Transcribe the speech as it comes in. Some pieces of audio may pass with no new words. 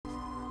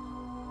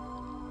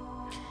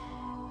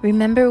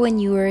Remember when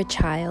you were a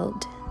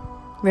child?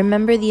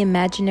 Remember the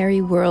imaginary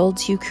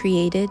worlds you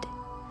created?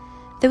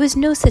 There was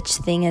no such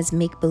thing as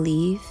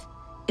make-believe.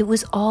 It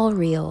was all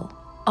real,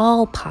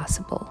 all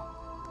possible.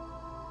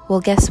 Well,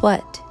 guess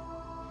what?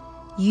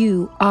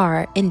 You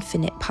are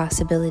infinite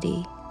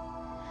possibility.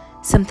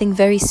 Something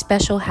very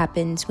special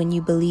happens when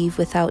you believe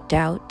without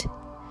doubt,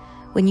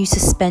 when you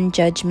suspend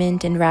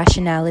judgment and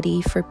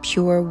rationality for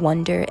pure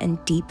wonder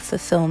and deep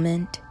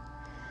fulfillment.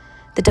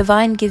 The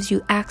divine gives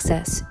you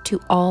access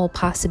to all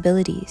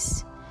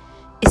possibilities,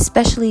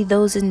 especially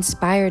those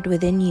inspired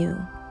within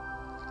you.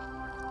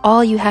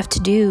 All you have to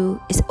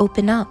do is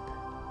open up.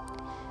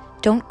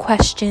 Don't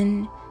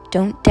question,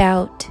 don't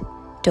doubt,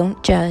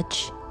 don't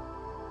judge.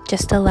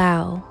 Just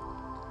allow.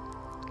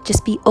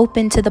 Just be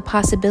open to the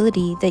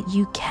possibility that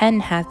you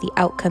can have the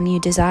outcome you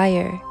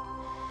desire,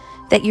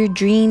 that your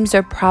dreams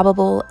are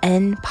probable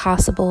and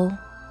possible.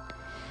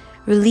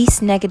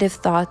 Release negative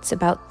thoughts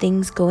about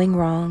things going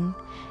wrong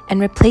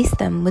and replace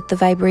them with the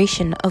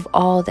vibration of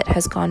all that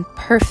has gone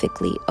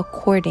perfectly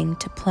according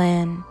to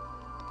plan.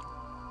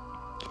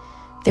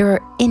 There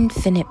are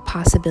infinite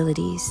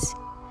possibilities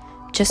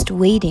just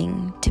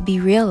waiting to be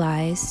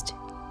realized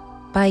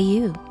by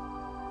you.